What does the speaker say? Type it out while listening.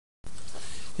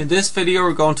In this video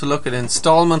we're going to look at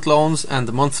installment loans and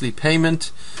the monthly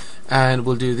payment, and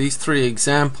we'll do these three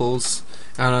examples,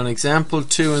 and on example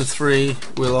 2 and 3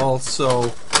 we'll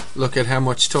also look at how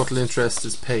much total interest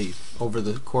is paid over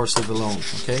the course of the loan.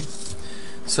 Okay,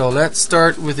 so let's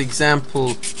start with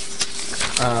example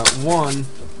 1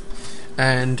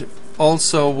 and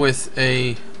also with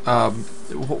a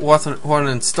what an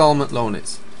installment loan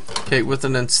is. Okay, with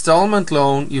an installment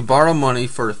loan you borrow money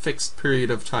for a fixed period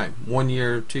of time, 1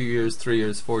 year, 2 years, 3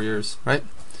 years, 4 years, right?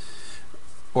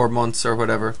 Or months or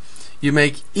whatever. You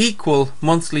make equal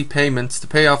monthly payments to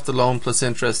pay off the loan plus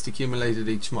interest accumulated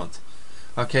each month.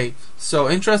 Okay, so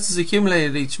interest is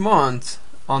accumulated each month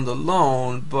on the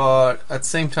loan, but at the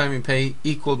same time you pay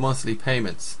equal monthly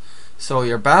payments. So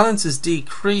your balance is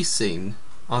decreasing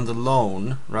on the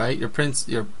loan, right? Your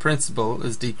principal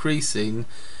is decreasing,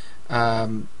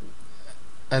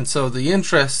 and so the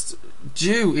interest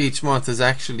due each month is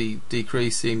actually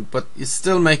decreasing, but you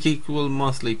still make equal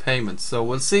monthly payments. So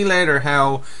we'll see later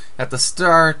how at the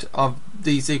start of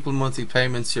these equal monthly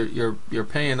payments you're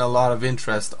paying a lot of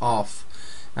interest off,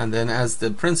 and then as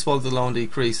the principal of the loan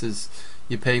decreases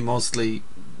you pay mostly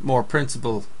more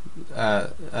principal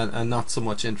and not so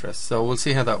much interest. So we'll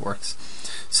see how that works.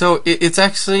 So it's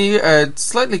actually a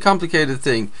slightly complicated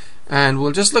thing, and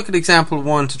we'll just look at example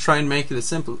 1 to try and make it as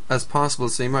simple as possible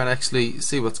so you might actually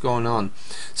see what's going on.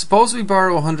 Suppose we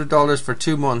borrow $100 for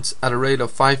 2 months at a rate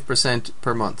of 5%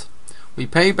 per month. We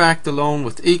pay back the loan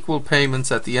with equal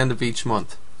payments at the end of each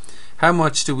month. How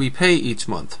much do we pay each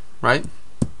month, right?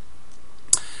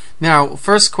 Now,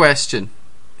 first question,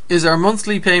 is our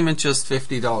monthly payment just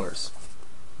 $50?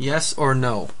 Yes or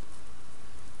no?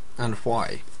 And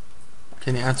why?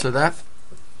 Can you answer that?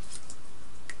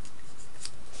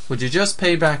 Would you just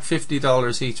pay back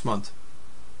 $50 each month?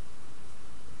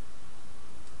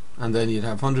 And then you'd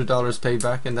have $100 paid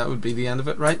back and that would be the end of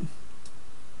it, right?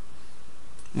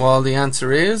 Well, the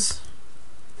answer is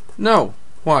no.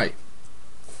 Why?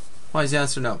 Why is the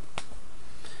answer no?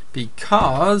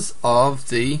 Because of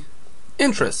the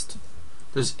interest.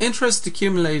 There's interest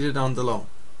accumulated on the loan.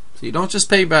 So you don't just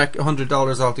pay back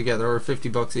 $100 altogether or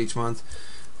 $50 each month.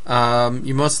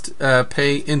 You must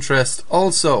pay interest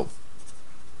also.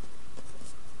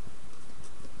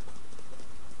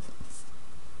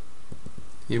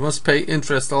 You must pay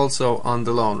interest also on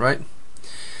the loan, right?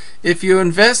 If you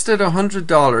invested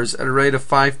 $100 at a rate of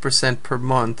 5% per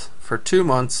month for 2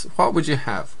 months, what would you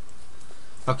have?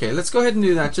 Okay, let's go ahead and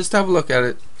do that. Just have a look at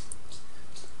it.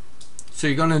 So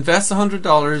you're going to invest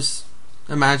 $100,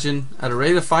 imagine, at a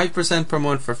rate of 5% per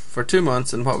month for 2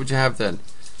 months, and what would you have then?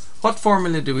 What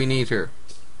formula do we need here?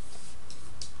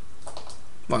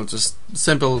 Well, just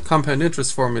simple compound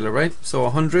interest formula, right? So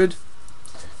 100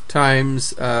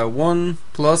 times 1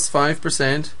 plus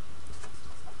 5%,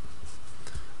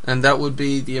 and that would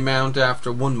be the amount after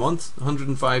 1 month,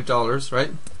 $105,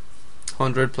 right?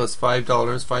 100 plus $5,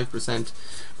 5%.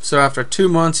 So after 2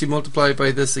 months you multiply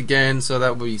by this again, so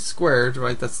that would be squared,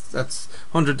 right? That's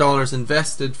 $100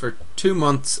 invested for 2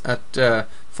 months at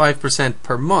 5%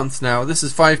 per month. Now this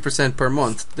is 5% per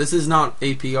month. This is not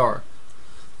APR.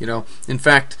 You know, in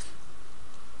fact,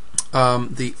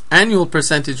 the annual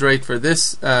percentage rate for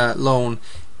this loan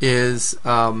is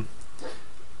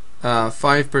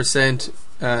 5%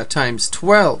 times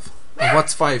 12. And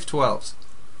what's 5 12s?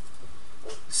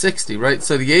 60, right?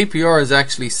 So the APR is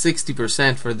actually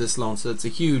 60% for this loan, so it's a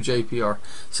huge APR.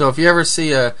 So if you ever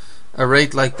see a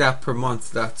rate like that per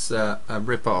month, that's a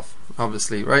rip-off,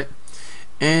 obviously, right?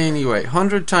 Anyway,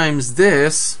 100 times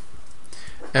this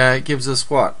gives us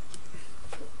what?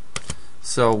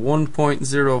 So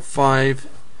 1.05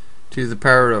 to the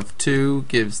power of 2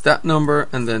 gives that number,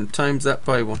 and then times that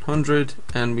by 100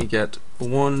 and we get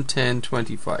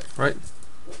 110.25, right?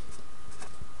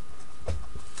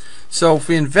 So if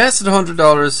we invested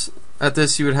 $100 at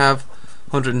this, you would have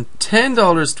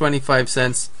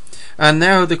 $110.25. And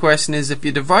now the question is, if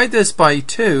you divide this by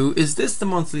 2, is this the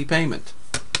monthly payment?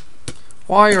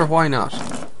 Why or why not?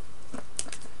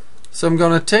 So I'm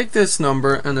going to take this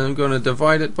number and I'm going to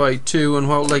divide it by 2, and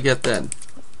what will I get then?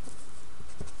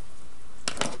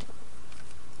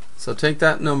 So take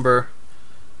that number,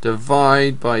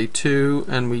 divide by 2,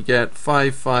 and we get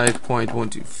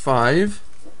 55.125.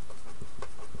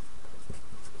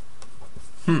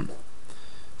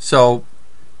 So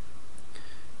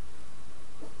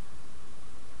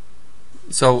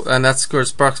and that's, of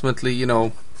course, approximately, you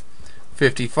know,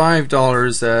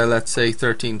 $55, let's say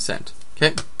 13 cents.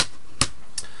 Okay,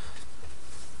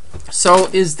 so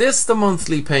is this the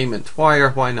monthly payment? Why or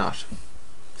why not?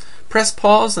 Press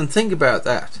pause and think about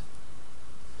that.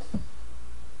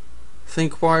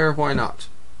 Think why or why not.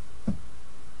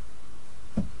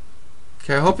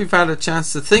 Okay, I hope you've had a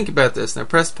chance to think about this. Now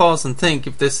press pause and think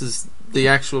if this is the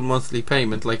actual monthly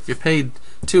payment. Like if you paid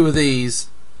 2 of these,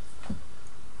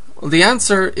 well, the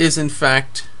answer is in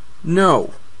fact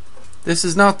no. This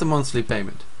is not the monthly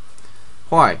payment.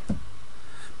 Why?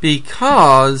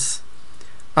 Because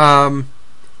if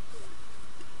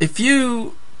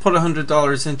you put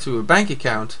 $100 into a bank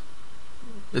account,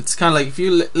 it's kind of like if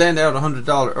you lend out $100,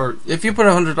 or if you put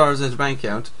 $100 into a bank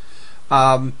account,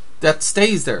 that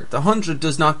stays there. The 100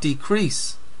 does not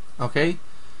decrease. Okay,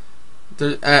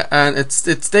 and it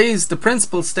stays. The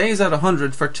principal stays at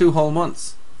 100 for 2 whole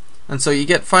months, and so you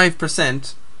get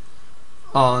 5%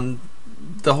 on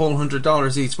the whole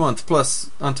 $100 each month, plus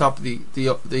on top of the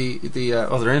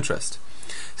other interest.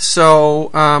 So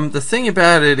the thing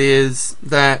about it is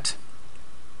that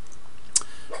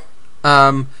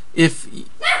if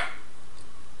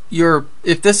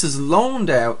this is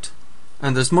loaned out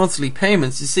and there's monthly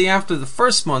payments, you see after the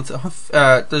first month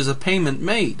there's a payment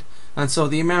made, and so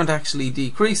the amount actually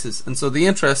decreases, and so the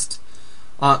interest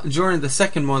during the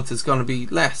second month is going to be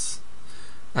less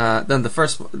than the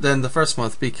first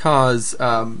month, because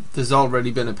there's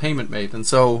already been a payment made, and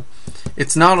so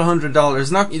it's not $100.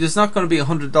 There's not going to be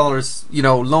 $100,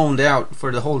 loaned out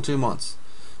for the whole 2 months.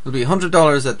 It'll be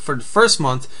 $100 for the first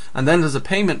month, and then there's a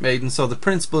payment made, and so the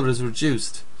principal is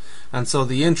reduced, and so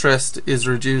the interest is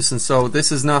reduced, and so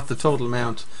this is not the total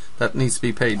amount that needs to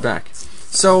be paid back.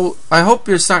 So I hope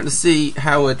you're starting to see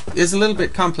how it is a little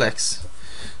bit complex.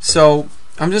 So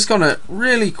I'm just going to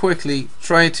really quickly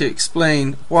try to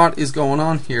explain what is going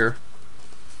on here.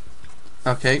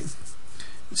 Okay,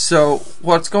 so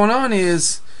what's going on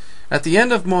is at the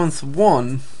end of month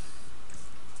 1,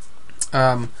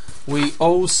 we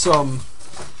owe some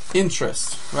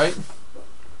interest, right?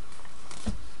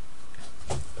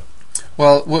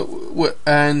 Well,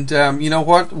 you know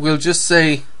what? We'll just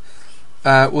say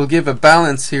we'll give a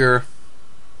balance here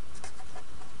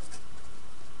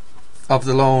of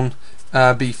the loan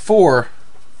before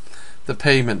the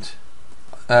payment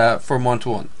for month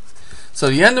 1. So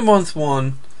the end of month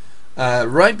 1,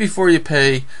 right before you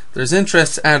pay, there's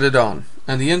interest added on,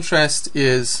 and the interest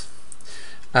is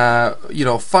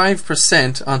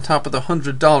 5% on top of the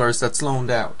 $100 that's loaned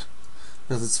out,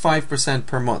 because it's 5%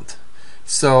 per month.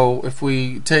 So if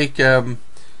we take 100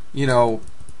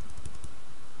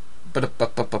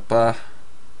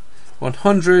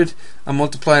 and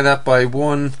multiply that by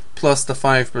 1 plus the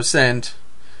 5%,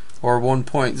 or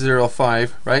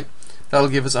 1.05, right? That'll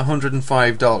give us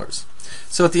 $105.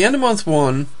 So at the end of month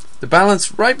 1, the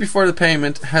balance right before the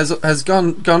payment has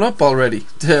gone up already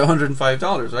to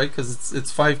 $105, right? Because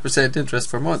it's 5%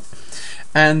 interest per month.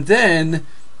 And then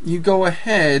you go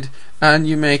ahead and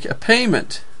you make a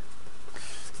payment.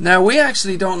 Now we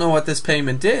actually don't know what this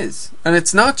payment is, and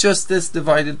it's not just this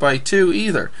divided by 2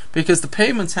 either, because the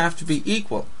payments have to be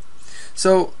equal.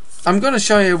 So I'm going to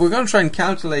show you, we're going to try and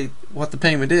calculate what the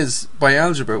payment is by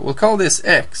algebra. We'll call this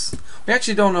X. We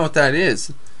actually don't know what that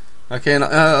is. Okay, and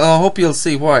I hope you'll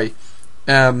see why.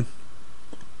 And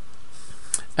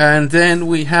then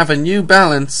we have a new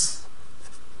balance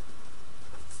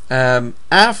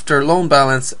after loan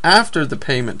balance after the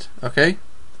payment. Okay.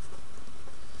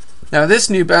 Now this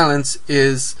new balance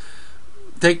is,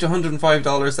 take the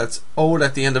 $105 that's owed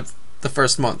at the end of the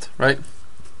first month, right?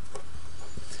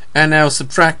 And now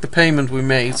subtract the payment we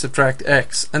made, subtract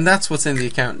X, and that's what's in the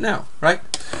account now, right?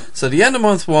 So the end of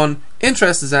month 1,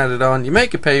 interest is added on, you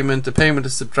make a payment, the payment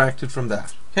is subtracted from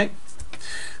that. Okay.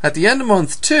 At the end of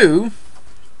month 2,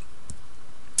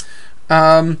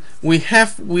 we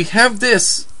have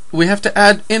to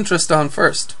add interest on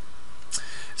first.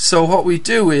 So what we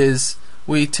do is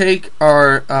we take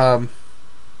our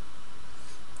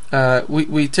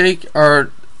we take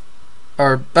our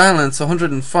balance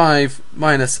 105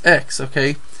 minus X,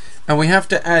 okay, and we have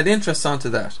to add interest onto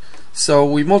that. So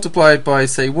we multiply it by,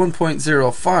 say,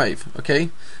 1.05,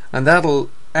 okay, and that'll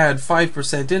add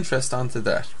 5% interest onto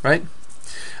that, right?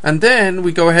 And then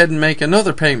we go ahead and make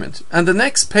another payment, and the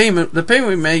next payment, the payment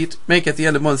we make at the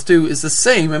end of month 2, is the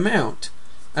same amount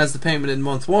as the payment in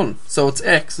month 1, so it's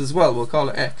X as well. We'll call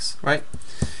it X, right?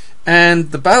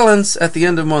 And the balance at the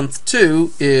end of month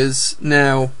 2 is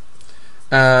now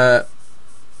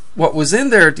what was in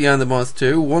there at the end of month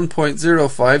 2,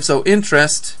 1.05, so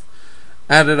interest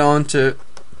added on to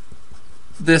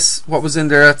this, what was in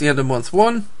there at the end of month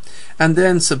 1, and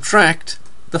then subtract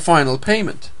the final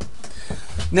payment.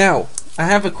 Now I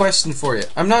have a question for you.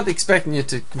 I'm not expecting you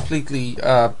to completely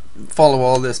follow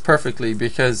all this perfectly,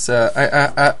 because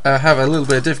I have a little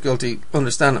bit of difficulty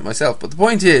understanding it myself, but the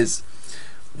point is,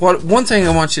 one thing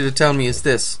I want you to tell me is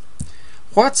this: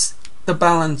 what's the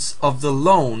balance of the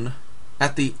loan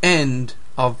at the end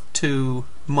of 2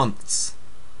 months.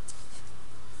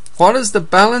 What is the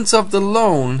balance of the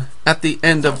loan at the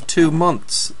end of 2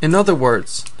 months? In other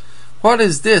words, what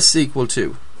is this equal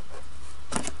to?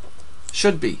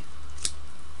 Should be.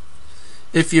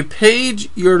 If you paid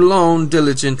your loan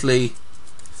diligently,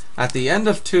 at the end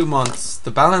of 2 months,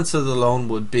 the balance of the loan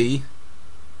would be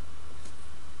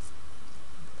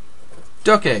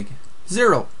duck egg,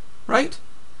 0, right?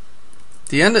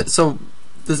 So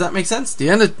does that make sense? The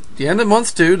end of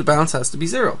month 2, the balance has to be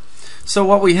 0. So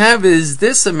what we have is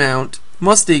this amount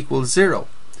must equal 0,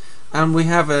 and we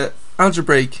have a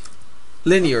algebraic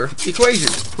linear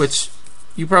equation, which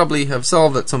you probably have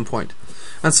solved at some point.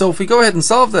 And so if we go ahead and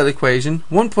solve that equation,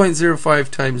 1.05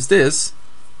 times this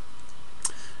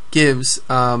gives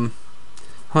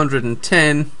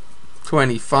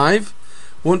 110.25.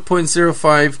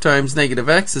 1.05 times negative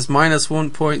x is minus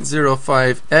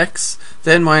 1.05x,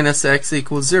 then minus x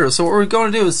equals 0. So what we're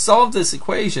going to do is solve this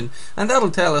equation, and that'll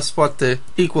tell us what the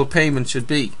equal payment should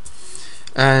be.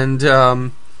 And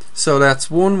so that's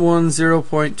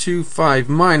 110.25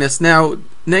 minus, now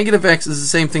negative x is the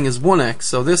same thing as 1x,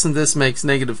 so this and this makes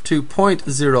negative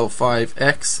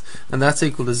 2.05x, and that's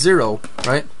equal to 0,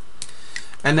 right?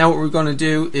 And now what we're going to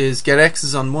do is get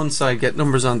x's on one side, get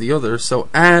numbers on the other. So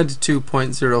add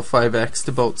 2.05x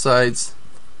to both sides,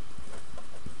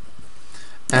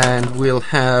 and we'll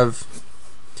have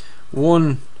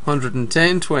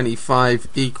 110.25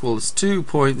 equals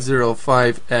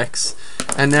 2.05x.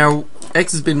 And now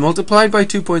x has been multiplied by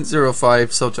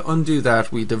 2.05, so to undo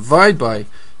that we divide by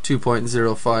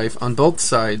 2.05 on both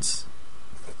sides,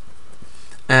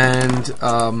 and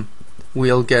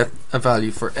we'll get a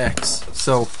value for x.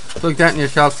 So plug that in your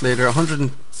calculator.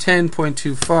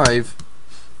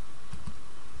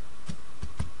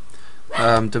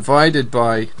 110.25 divided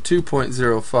by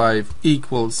 2.05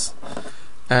 equals,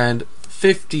 and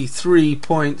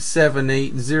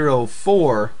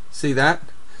 53.7804. See that?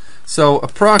 So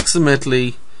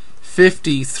approximately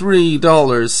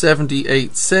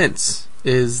 $53.78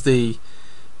 is the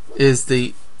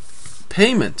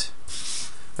payment.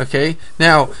 Okay,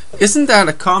 now isn't that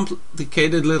a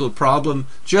complicated little problem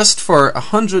just for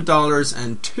 $100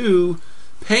 and 2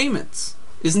 payments?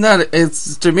 Isn't that,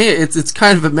 it's, to me it's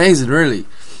kind of amazing, really.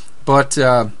 But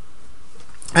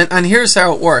and here's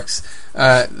how it works.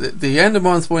 The end of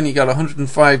month 1, you got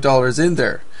 $105 in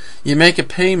there. You make a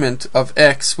payment of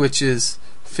x, which is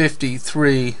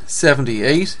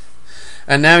 $53.78,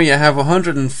 and now you have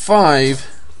 105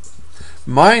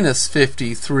 minus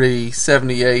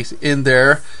 53.78 in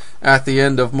there at the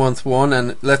end of month 1,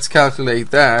 and let's calculate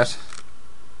that.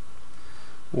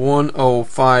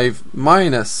 105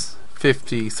 minus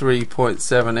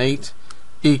 53.78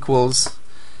 equals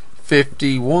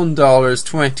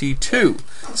 $51.22.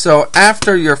 So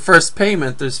after your first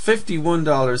payment, there's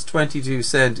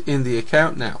 $51.22 in the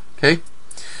account now. Okay,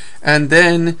 and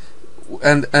then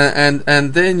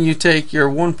then you take your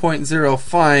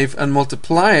 1.05 and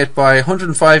multiply it by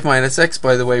 105 minus x.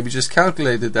 By the way, we just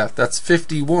calculated that. That's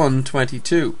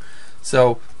 51.22.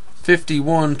 So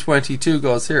 51.22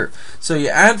 goes here. So you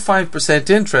add 5%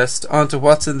 interest onto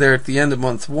what's in there at the end of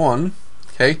month 1.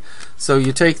 Okay, so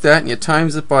you take that and you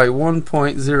times it by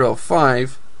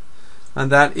 1.05, and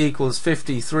that equals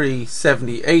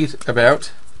 53.78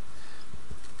 about.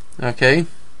 Okay.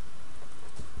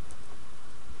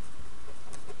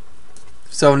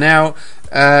 So now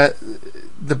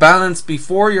the balance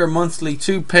before your monthly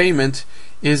 2 payment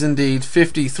is indeed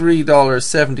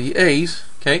 $53.78.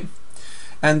 Okay,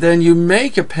 and then you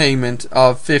make a payment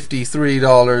of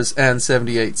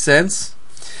 $53.78,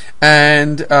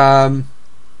 and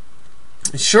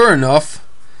sure enough,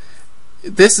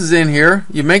 this is in here.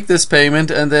 You make this payment,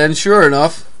 and then sure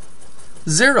enough,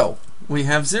 0. We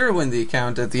have 0 in the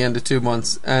account at the end of 2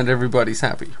 months, and everybody's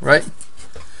happy, right?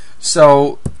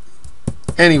 So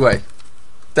anyway,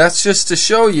 that's just to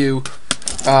show you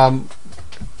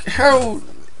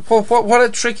what a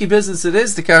tricky business it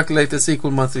is to calculate this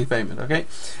equal monthly payment. Okay,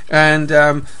 and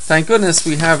thank goodness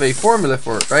we have a formula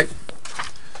for it, right?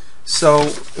 So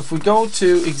if we go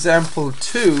to example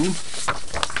 2,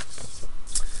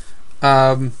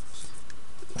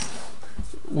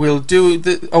 we'll do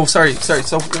the, sorry.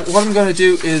 So what I'm going to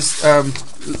do is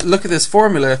look at this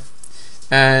formula,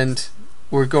 and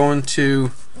we're going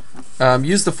to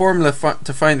use the formula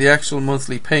to find the actual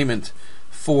monthly payment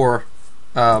for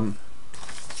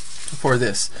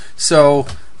this. So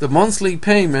the monthly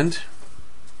payment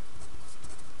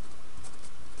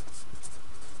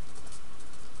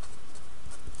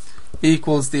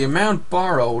equals the amount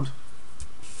borrowed,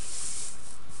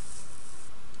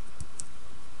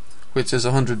 which is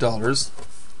 $100,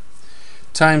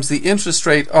 times the interest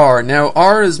rate R. Now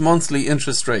R is monthly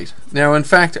interest rate. Now in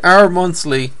fact our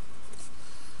monthly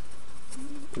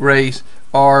rate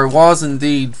R was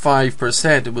indeed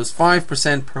 5%. It was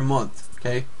 5% per month.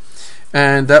 Okay,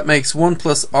 and that makes 1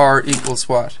 plus R equals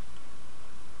what?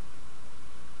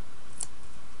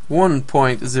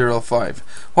 1.05.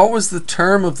 What was the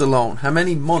term of the loan? How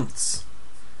many months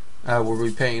were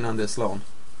we paying on this loan?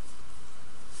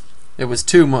 It was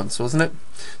 2 months, wasn't it?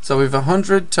 So we have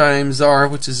 100 times R,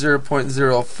 which is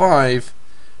 0.05,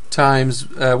 times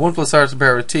 1 plus R to the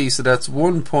power of t, so that's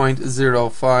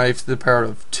 1.05 to the power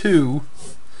of 2,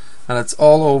 and it's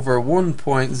all over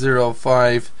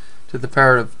 1.05 to the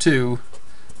power of 2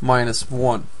 minus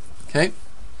 1. Okay,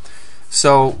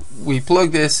 so we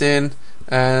plug this in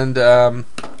and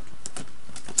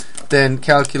then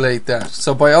calculate that.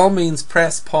 So by all means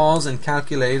press pause and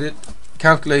calculate it.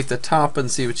 Calculate the top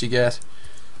and see what you get,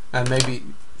 and maybe,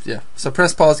 yeah, so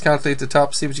press pause, calculate the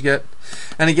top, see what you get.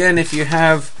 And again, if you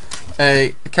have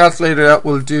a calculator that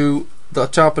will do the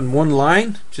top in one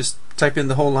line, just type in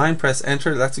the whole line, press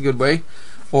enter, that's a good way.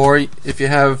 Or if you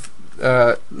have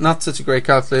not such a great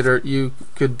calculator, you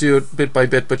could do it bit by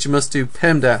bit, but you must do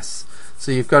PEMDAS.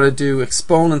 So you've got to do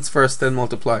exponents first, then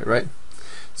multiply, right?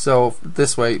 So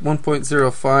this way,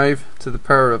 1.05 to the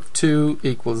power of 2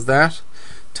 equals that,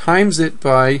 times it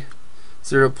by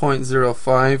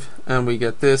 0.05, and we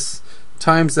get this,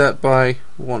 times that by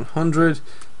 100,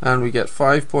 and we get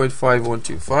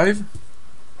 5.5125.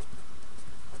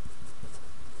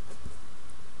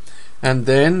 And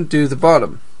then do the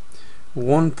bottom.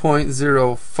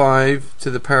 1.05 to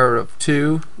the power of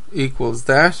 2 equals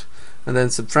that, and then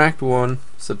subtract 1,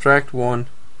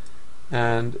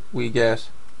 and we get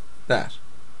that.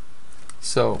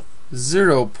 So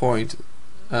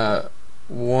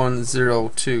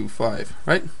 0.1025,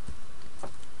 right?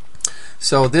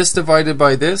 So this divided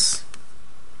by this,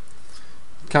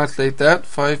 calculate that,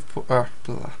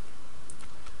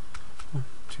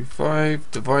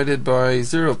 125 divided by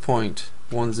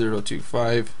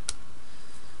 0.1025.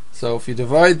 So if you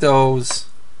divide those,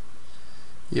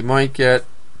 you might get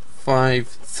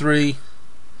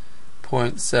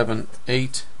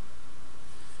 53.78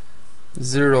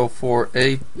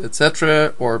 048,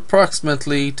 etc., or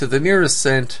approximately to the nearest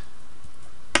cent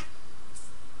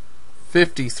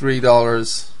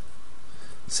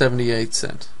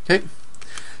 $53.78. Okay,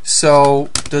 so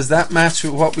does that match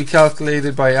with what we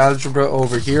calculated by algebra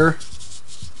over here?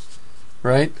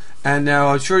 Right? And now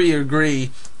I'm sure you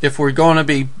agree, if we're going to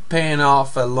be paying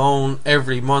off a loan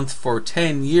every month for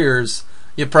 10 years,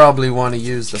 you probably want to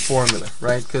use the formula,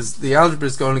 right? Because the algebra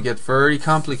is going to get very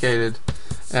complicated,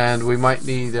 and we might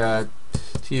need to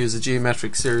use a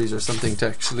geometric series or something to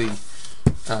actually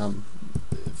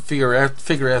figure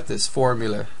out this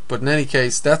formula. But in any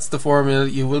case, that's the formula.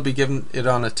 You will be given it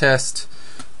on a test.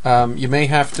 You may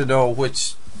have to know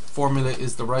which formula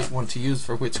is the right one to use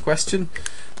for which question,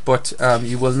 but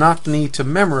you will not need to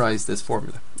memorize this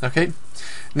formula. Okay,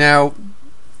 now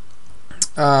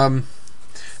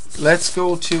let's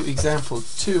go to example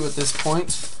 2 at this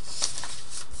point,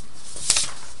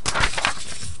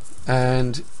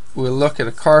 and we'll look at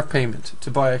a car payment. To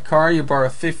buy a car, you borrow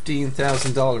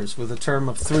 $15,000 with a term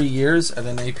of 3 years at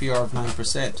an APR of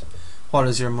 9%. What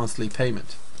is your monthly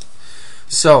payment?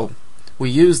 So we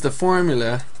use the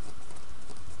formula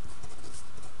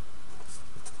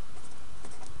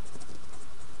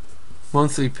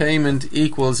monthly payment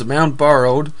equals amount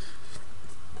borrowed,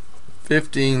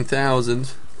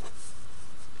 15,000,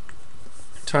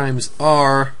 times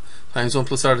R times 1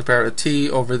 plus R to the power of t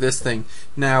over this thing.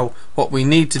 Now what we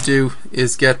need to do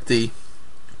is get the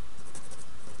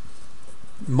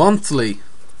monthly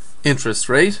interest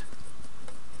rate,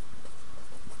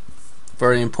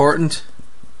 very important.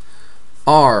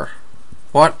 R,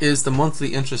 what is the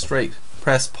monthly interest rate?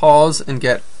 Press pause and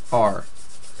get R,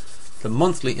 the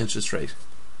monthly interest rate.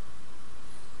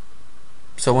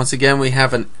 So once again, we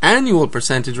have an annual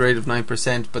percentage rate of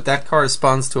 9%, but that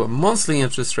corresponds to a monthly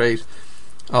interest rate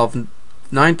of 9%,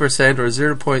 or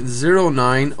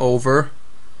 0.09 over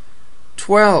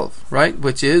 12, right?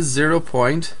 Which is 0.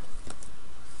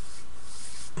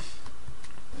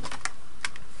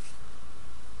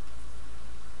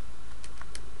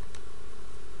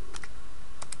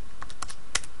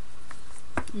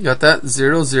 You got that?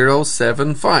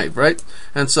 0075, right?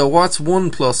 And so what's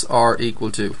 1 plus R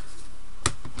equal to?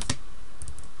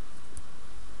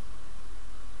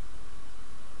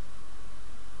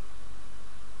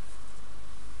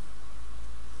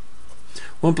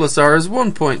 1 plus R is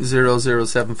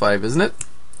 1.0075, isn't it?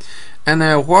 And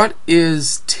now what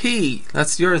is T?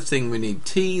 That's the other thing we need.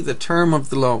 T, the term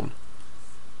of the loan.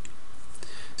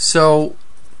 So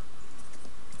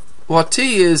what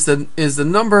T is the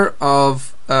number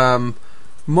of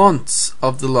months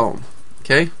of the loan.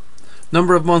 Okay,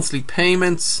 number of monthly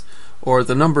payments, or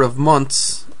the number of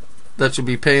months that you'll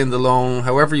be paying the loan,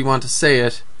 however you want to say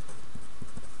it.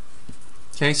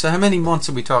 Okay, so how many months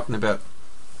are we talking about?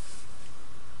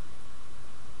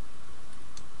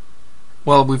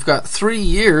 Well, we've got 3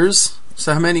 years,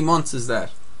 so how many months is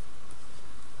that?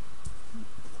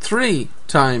 3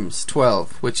 times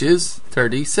 12, which is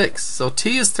 36. So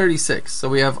T is 36. So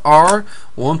we have R,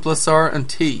 1 plus R, and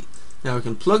T. Now we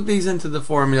can plug these into the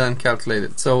formula and calculate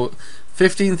it. So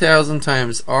 15,000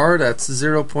 times R, that's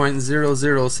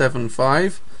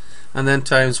 0.0075, and then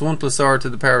times 1 plus R to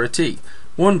the power of T.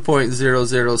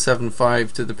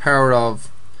 1.0075 to the power of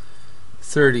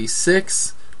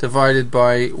 36 divided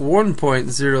by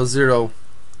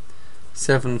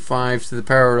 1.0075 to the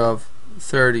power of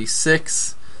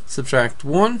 36, subtract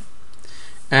 1,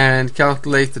 and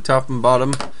calculate the top and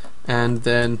bottom, and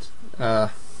then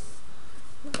get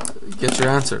your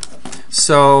answer.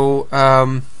 So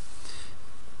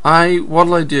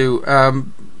what'll I do?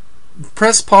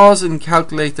 Press pause and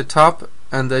calculate the top,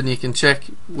 and then you can check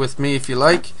with me if you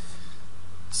like.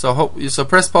 So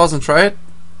press pause and try it.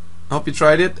 I hope you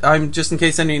tried it. I'm just in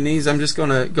case any of these, I'm just going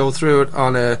to go through it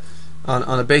on a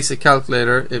basic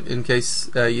calculator in case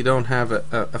you don't have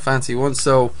a fancy one.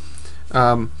 So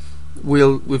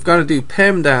we've got to do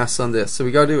PEMDAS on this. So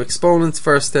we got to do exponents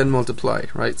first, then multiply,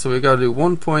 right? So we've got to do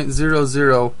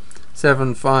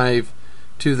 1.0075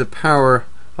 to the power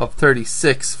of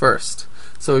 36 first.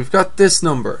 So we've got this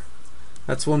number.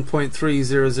 That's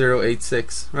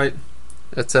 1.30086, right?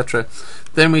 Etc.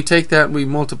 Then we take that and we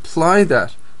multiply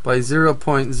that by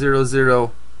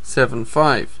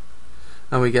 0.0075,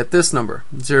 and we get this number,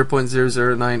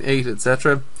 0.0098,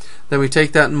 etc. Then we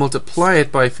take that and multiply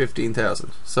it by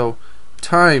 15,000. So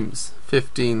times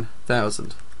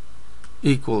 15,000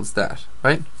 equals that,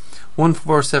 right?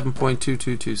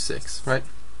 147.2226, right?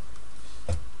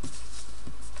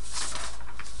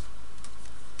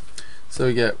 So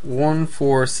we get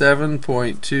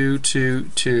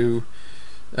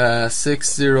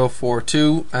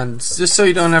 147.2226042, and just so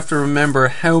you don't have to remember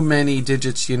how many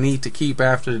digits you need to keep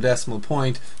after the decimal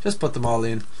point, just put them all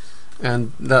in,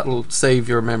 and that'll save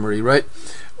your memory, right?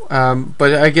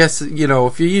 But I guess, you know,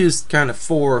 if you use kind of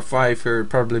 4 or 5 here, it'd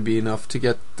probably be enough to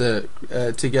get the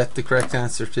correct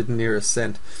answer to the nearest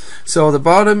cent. So the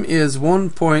bottom is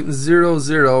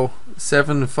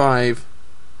 1.0075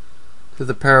 to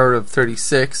the power of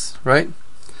 36, right?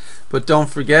 But don't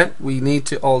forget, we need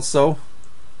to also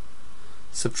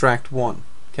subtract 1.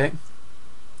 Okay,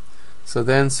 so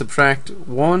then subtract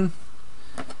 1,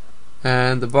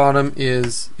 and the bottom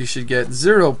is, you should get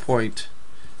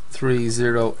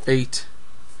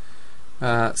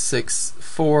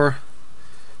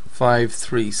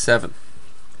 0.30864,537.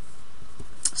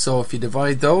 So if you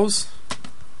divide those,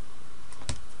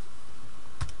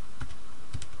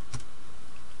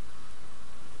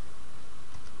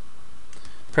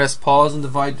 press pause and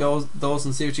divide those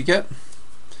and see what you get.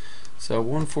 So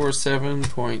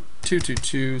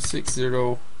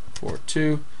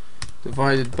 147.2226042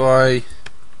 divided by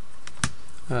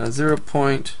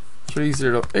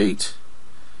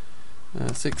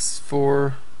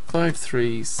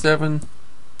 0.30864,537,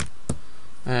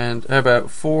 and about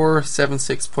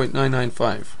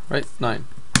 476.995, right?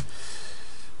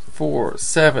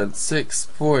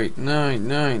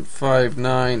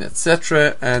 476.9959,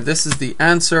 etc. And this is the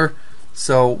answer.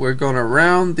 So we're going to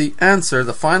round the answer,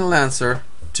 the final answer,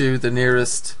 to the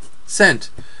nearest cent.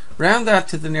 Round that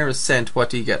to the nearest cent. What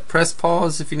do you get? Press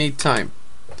pause if you need time.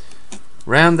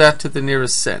 Round that to the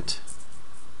nearest cent.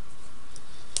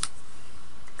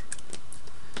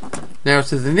 Now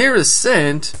to the nearest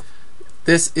cent,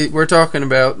 we're talking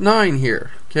about 9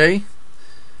 here. Okay,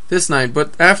 this 9.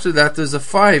 But after that there's a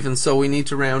 5, and so we need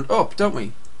to round up, don't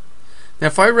we? Now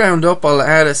if I round up, I'll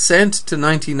add a cent to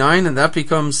 99, and that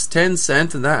becomes 10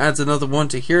 cents, and that adds another 1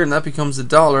 to here, and that becomes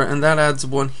 $1, and that adds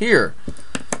 1 here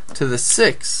to the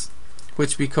 6,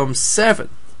 which becomes 7.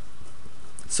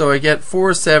 So I get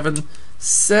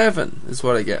 477 is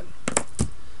what I get.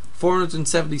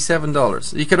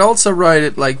 $477. You could also write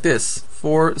it like this: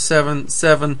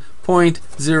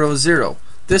 477.00.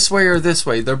 This way or this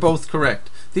way, they're both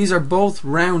correct. These are both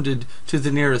rounded to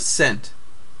the nearest cent.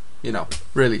 You know,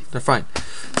 really, they're fine.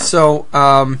 So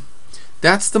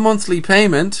that's the monthly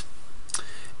payment,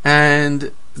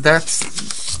 and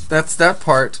that's that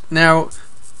part. Now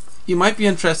you might be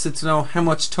interested to know how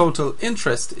much total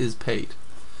interest is paid.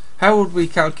 How would we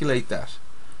calculate that?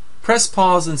 Press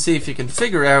pause and see if you can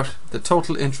figure out the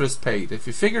total interest paid. If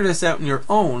you figure this out on your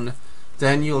own,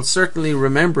 then you'll certainly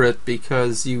remember it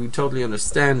because you totally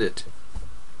understand it.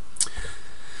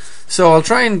 So I'll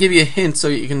try and give you a hint so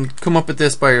you can come up with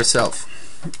this by yourself.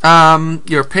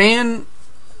 You're paying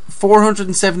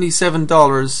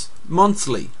 $477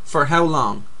 monthly for how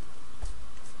long?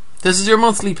 This is your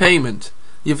monthly payment.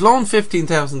 You've loaned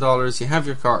 $15,000, you have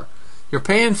your car. You're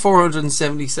paying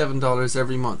 $477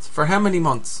 every month. For how many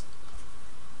months?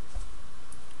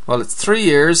 Well, it's 3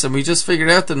 years, and we just figured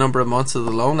out the number of months of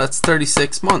the loan. That's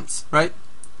 36 months, right?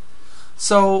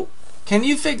 So, can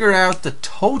you figure out the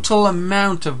total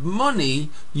amount of money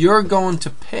you're going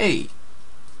to pay?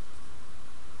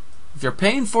 If you're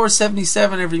paying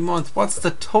 $477 every month, what's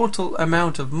the total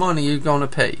amount of money you're going to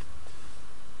pay?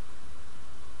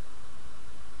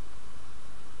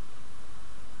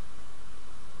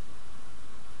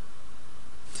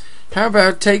 How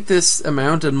about take this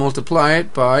amount and multiply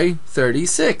it by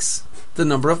 36, the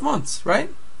number of months, right?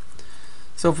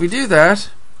 So if we do that,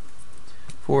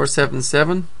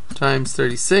 477 times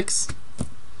 36,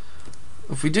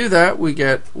 if we do that, we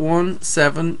get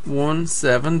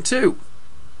 17172.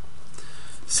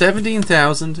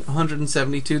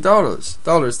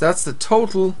 $17,172. That's the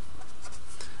total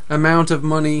amount of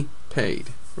money paid,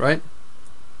 right?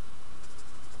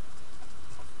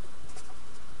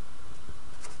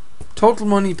 Total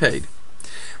money paid.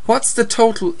 What's the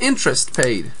total interest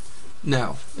paid?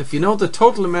 Now, if you know the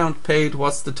total amount paid,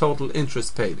 what's the total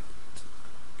interest paid?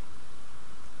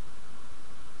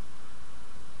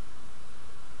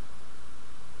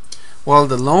 Well,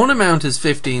 the loan amount is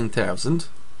 $15,000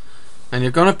 and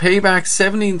you're going to pay back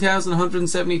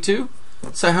 $17,172.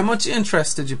 So how much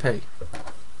interest did you pay?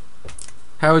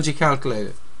 How would you calculate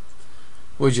it?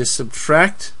 Would you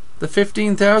subtract the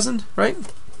 $15,000, right?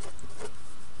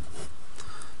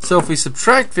 So if we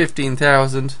subtract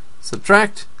 15,000,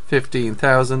 subtract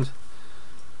 15,000, of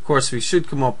course we should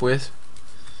come up with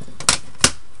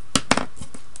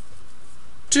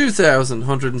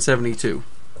 2,172.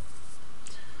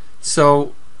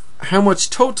 So how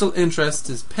much total interest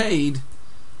is paid?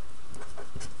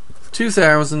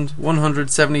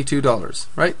 $2,172,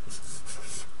 right?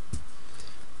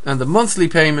 And the monthly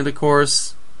payment, of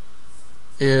course,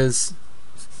 is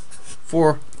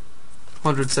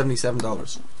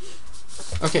 $477.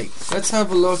 Okay, let's have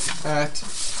a look at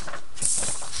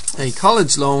a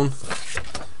college loan,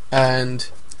 and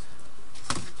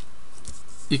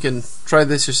you can try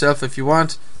this yourself if you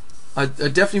want. I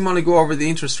definitely want to go over the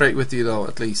interest rate with you though,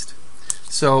 at least.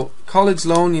 So, college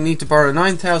loan, you need to borrow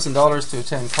 $9,000 to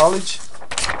attend college,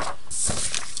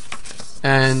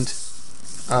 and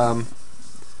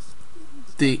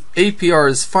the APR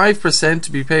is 5%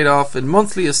 to be paid off in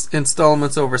monthly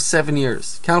installments over 7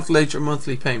 years. Calculate your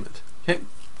monthly payment. Okay.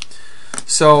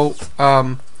 So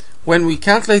when we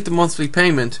calculate the monthly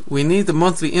payment, we need the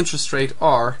monthly interest rate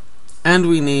R, and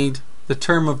we need the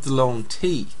term of the loan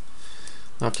T.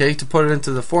 Okay, to put it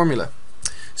into the formula.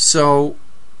 So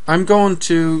I'm going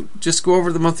to just go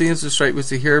over the monthly interest rate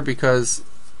with you here because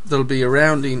there'll be a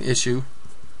rounding issue.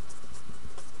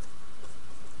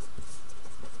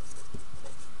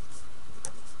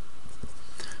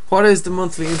 What is the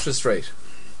monthly interest rate?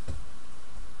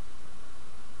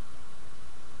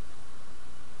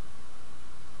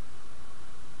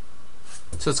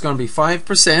 So it's going to be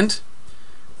 5%,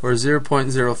 or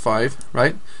 0.05,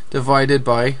 right, divided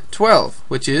by 12,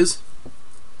 which is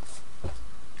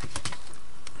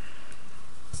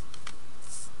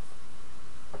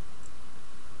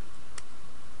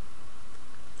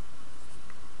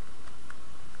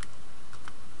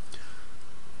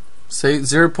say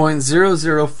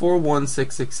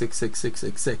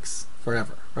 0.004166666666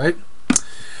 forever, right?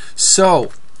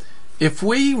 So if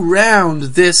we round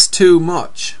this too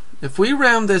much, if we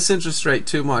round this interest rate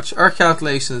too much, our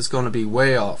calculation is going to be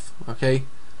way off, okay?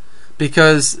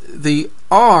 Because the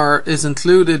R is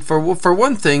included for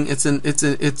one thing. It's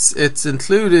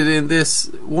included in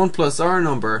this 1 plus R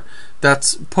number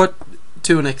that's put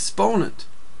to an exponent.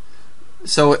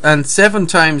 So, and 7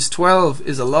 times 12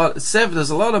 is a lot.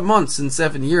 There's a lot of months in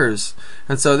 7 years,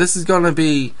 and so this is going to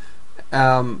be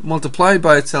multiplied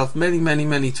by itself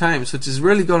many times, which is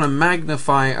really going to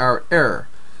magnify our error.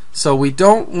 So we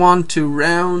don't want to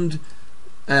round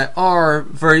R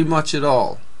very much at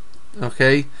all.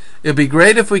 Okay, it'd be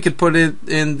great if we could put it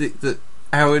in the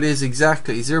how it is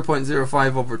exactly,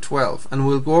 0.05 over 12, and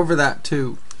we'll go over that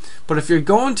too. But if you're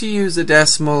going to use a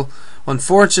decimal,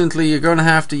 unfortunately you're going to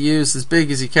have to use as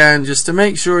big as you can just to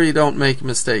make sure you don't make a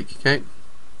mistake. Okay,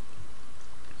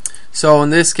 so in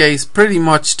this case pretty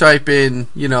much type in,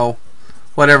 you know,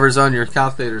 whatever's on your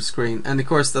calculator screen, and of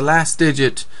course the last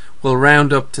digit will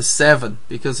round up to 7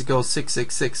 because it goes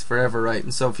 666 forever, right?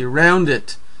 And so if you round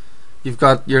it, you've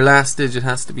got your last digit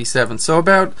has to be 7. So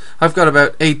I've got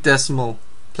about 8 decimal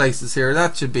places here.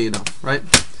 That should be enough, right?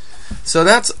 So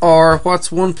that's R.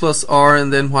 What's 1 plus R,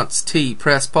 and then what's T?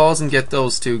 Press pause and get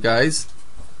those two, guys.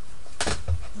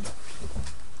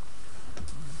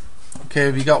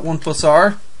 Okay, we got 1 plus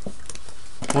R.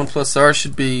 1 plus R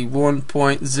should be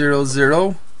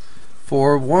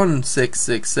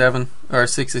 1.00416667 or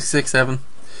 6667.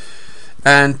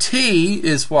 And T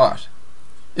is what?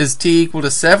 Is T equal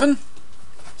to 7?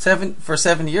 7 for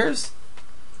 7 years?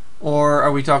 Or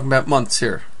are we talking about months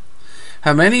here?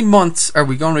 How many months are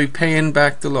we going to be paying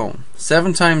back the loan?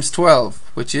 7 times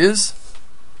 12, which is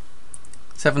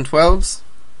 7 12s,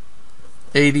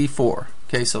 84.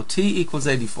 Okay, so T equals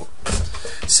 84.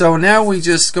 So now we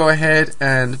just go ahead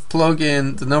and plug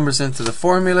in the numbers into the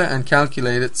formula and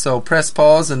calculate it. So press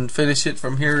pause and finish it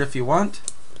from here if you want.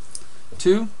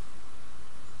 2.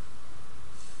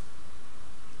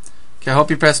 Okay, I hope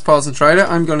you press pause and try it.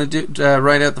 I'm going to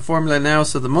write out the formula now.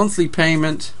 So the monthly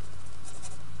payment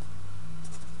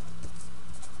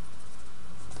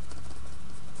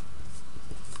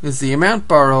is the amount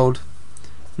borrowed,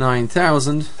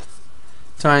 9,000,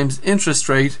 times interest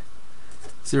rate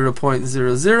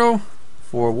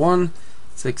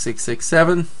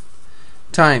 0.00416667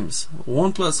 times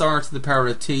 1 plus R to the power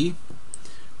of T,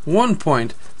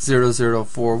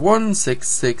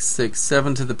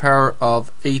 1.00416667 to the power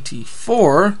of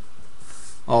 84,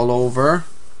 all over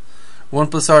 1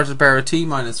 plus R to the power of T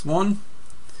minus 1,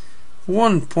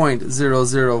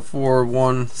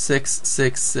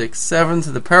 1.00416667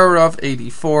 to the power of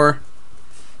 84,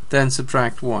 then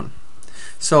subtract 1.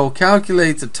 So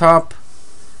calculate the top,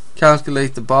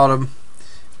 calculate the bottom,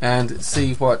 and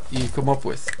see what you come up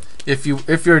with if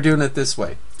you're doing it this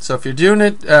way. So if you're doing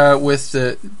it with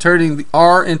turning the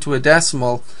R into a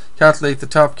decimal, calculate the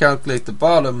top, calculate the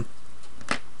bottom,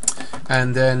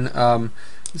 and then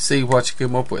see what you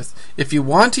come up with. If you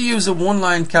want to use a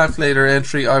one-line calculator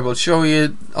entry, I will show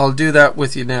you. I'll do that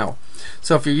with you now.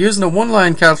 So if you're using a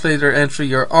one-line calculator entry,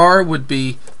 your R would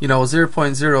be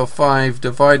 0.05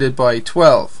 divided by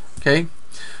 12. Okay,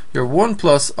 your 1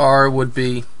 plus R would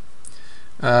be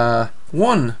 1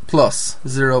 plus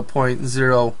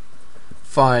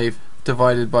 0.05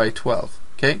 divided by 12.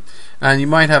 Okay, and you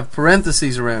might have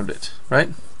parentheses around it, right?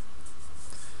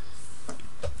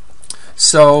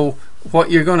 So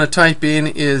what you're going to type in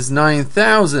is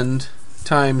 9,000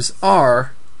 times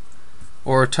R,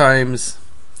 or times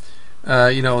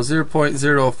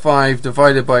 0.05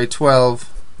 divided by 12,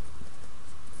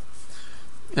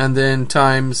 and then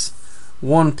times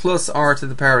 1 plus R to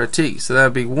the power of T. So that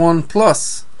would be 1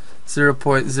 plus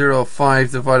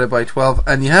 0.05 divided by 12.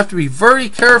 And you have to be very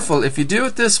careful. If you do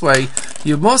it this way,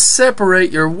 you must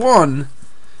separate your 1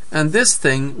 and this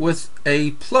thing with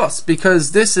a plus,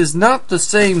 because this is not the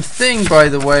same thing, by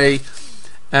the way,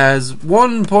 as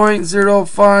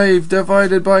 1.05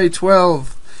 divided by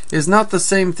 12 is not the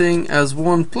same thing as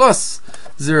 1 plus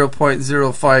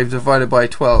 0.05 divided by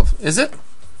 12, is it?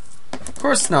 Of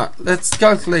course not. Let's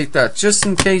calculate that just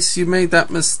in case you made that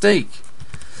mistake.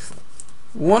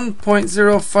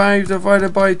 1.05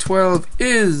 divided by 12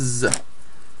 is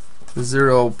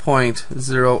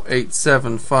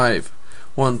 0.0875.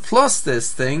 1 plus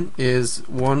this thing is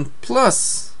 1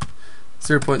 plus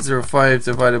 0.05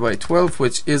 divided by 12,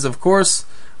 which is of course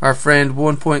our friend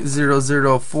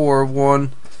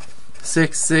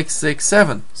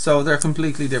 1.00416667. So they're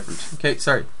completely different. Okay,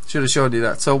 sorry, should have showed you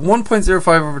that. So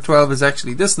 1.05 over 12 is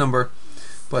actually this number,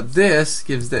 but this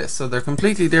gives this. So they're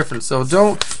completely different. So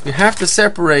you have to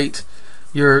separate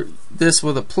this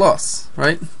with a plus,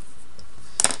 right?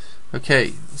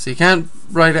 Okay, so you can't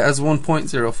write it as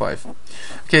 1.05.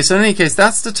 Okay, so in any case,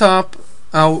 that's the top.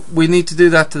 We need to do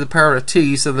that to the power of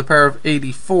T, so the power of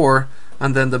 84,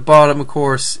 and then the bottom, of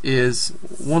course, is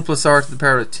 1 plus R to the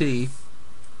power of T,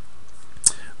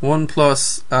 1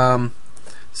 plus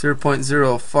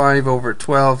 0.05 over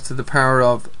 12 to the power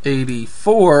of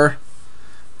 84,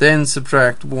 then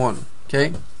subtract 1.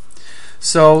 Okay,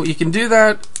 so you can do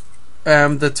that,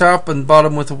 the top and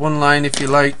bottom with a one line if you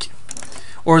like,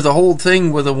 or the whole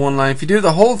thing with a one line. If you do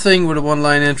the whole thing with a one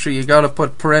line entry, you got to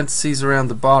put parentheses around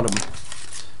the bottom.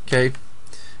 Okay,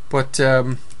 but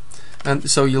and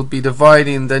so you'll be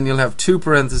dividing, then you'll have 2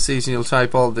 parentheses and you'll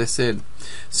type all this in.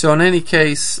 So in any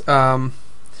case,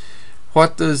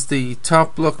 what does the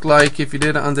top look like? If you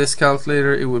did it on this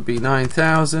calculator, it would be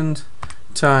 9,000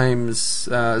 times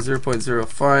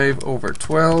 0.05 over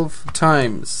 12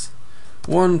 times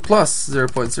 1 plus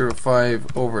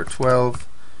 0.05 over 12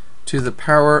 to the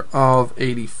power of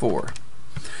 84.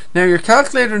 Now your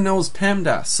calculator knows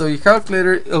PEMDAS, so your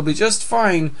calculator will be just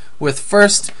fine with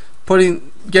first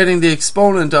getting the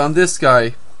exponent on this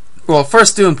guy. Well,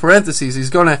 first doing parentheses.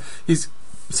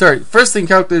 First thing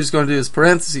calculator is going to do is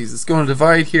parentheses. It's going to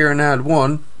divide here and add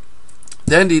 1.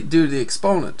 Then do the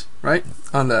exponent, right,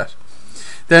 on that.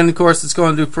 Then of course it's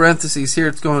going to do parentheses here.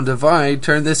 It's going to divide,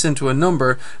 turn this into a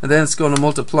number, and then it's going to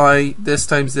multiply this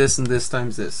times this and this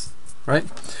times this, right?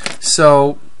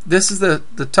 So this is the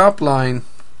top line,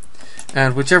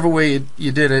 and whichever way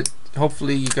you did it,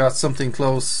 hopefully you got something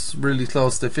close, really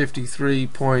close to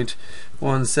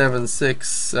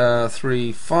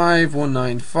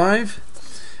 53.17635195,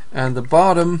 and the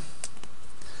bottom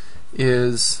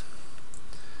is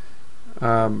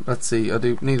let's see, I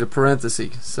do need a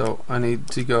parenthesis, so I need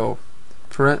to go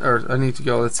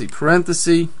let's see,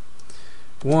 parenthesis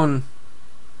 1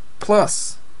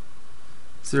 plus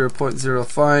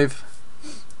 0.05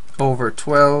 over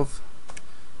 12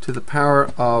 to the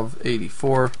power of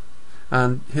 84,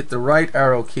 and hit the right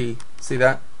arrow key, see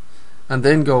that, and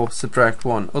then go subtract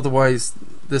 1, otherwise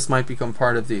this might become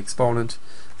part of the exponent.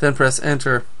 Then press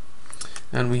enter,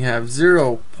 and we have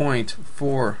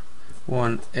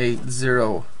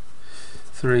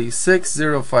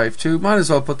 0.418036052. Might as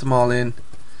well put them all in,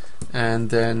 and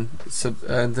then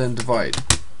divide.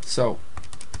 So,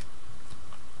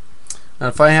 and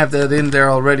if I have that in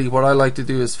there already, what I like to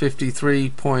do is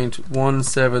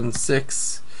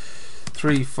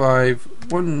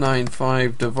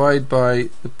 53.17635.195 divide by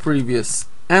the previous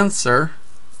answer,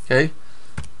 okay,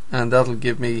 and that'll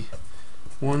give me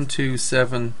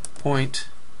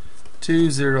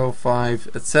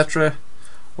 127.205, etc.,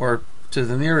 or to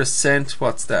the nearest cent.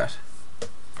 What's that?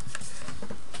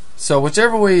 So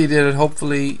whichever way you did it,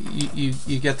 hopefully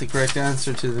you get the correct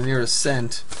answer to the nearest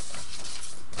cent.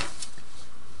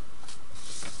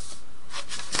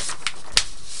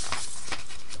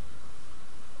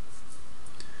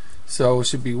 So it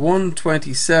should be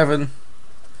 127,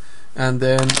 and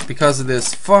then because of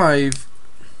this 5,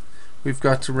 we've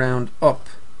got to round up.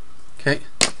 Okay,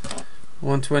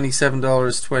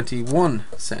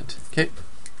 $127.21. Okay,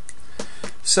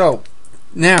 so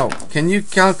now can you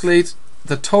calculate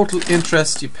the total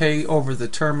interest you pay over the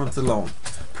term of the loan?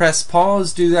 Press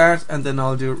pause, do that, and then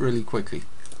I'll do it really quickly.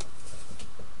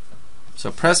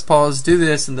 So press pause, do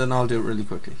this, and then I'll do it really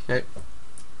quickly. Okay.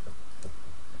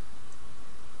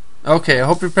 Okay, I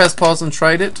hope you pressed pause and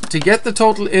tried it. To get the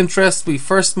total interest, we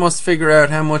first must figure out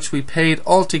how much we paid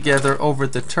altogether over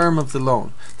the term of the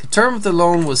loan. The term of the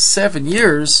loan was 7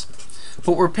 years,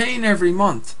 but we're paying every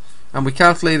month, and we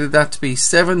calculated that to be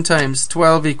 7 times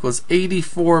 12 equals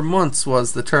 84 months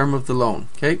was the term of the loan.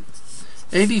 Okay,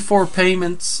 84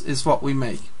 payments is what we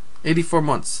make, 84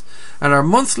 months, and our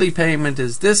monthly payment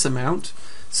is this amount.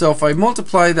 So if I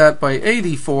multiply that by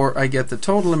 84, I get the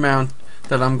total amount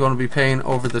that I'm going to be paying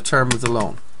over the term of the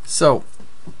loan. So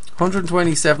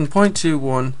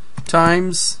 127.21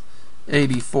 times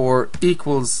 84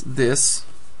 equals this,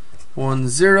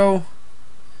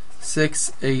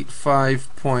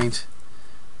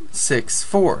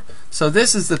 10685.64. So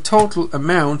this is the total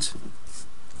amount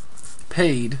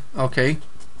paid. Okay,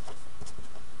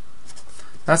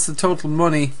 that's the total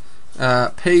money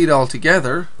paid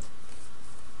altogether.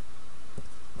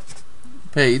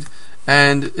 Paid.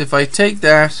 And if I take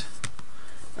that,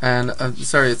 and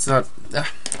sorry, it's not.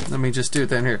 Let me just do it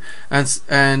down here.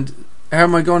 And how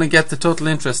am I going to get the total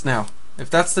interest now? If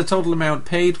that's the total amount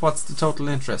paid, what's the total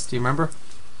interest? Do you remember?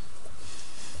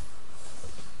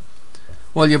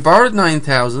 Well, you borrowed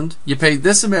 9,000. You paid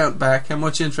this amount back. How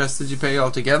much interest did you pay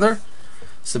altogether?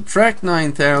 Subtract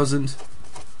 9,000.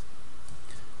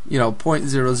 You know,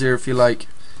 0.00 if you like,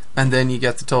 and then you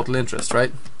get the total interest,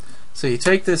 right? So you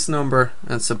take this number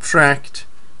and subtract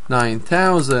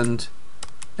 9,000,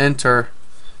 enter,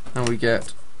 and we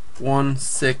get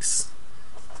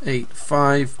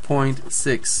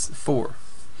 1685.64.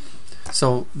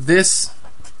 So this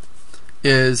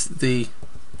is the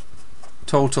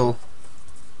total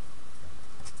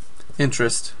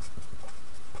interest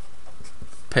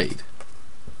paid.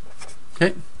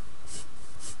 Okay.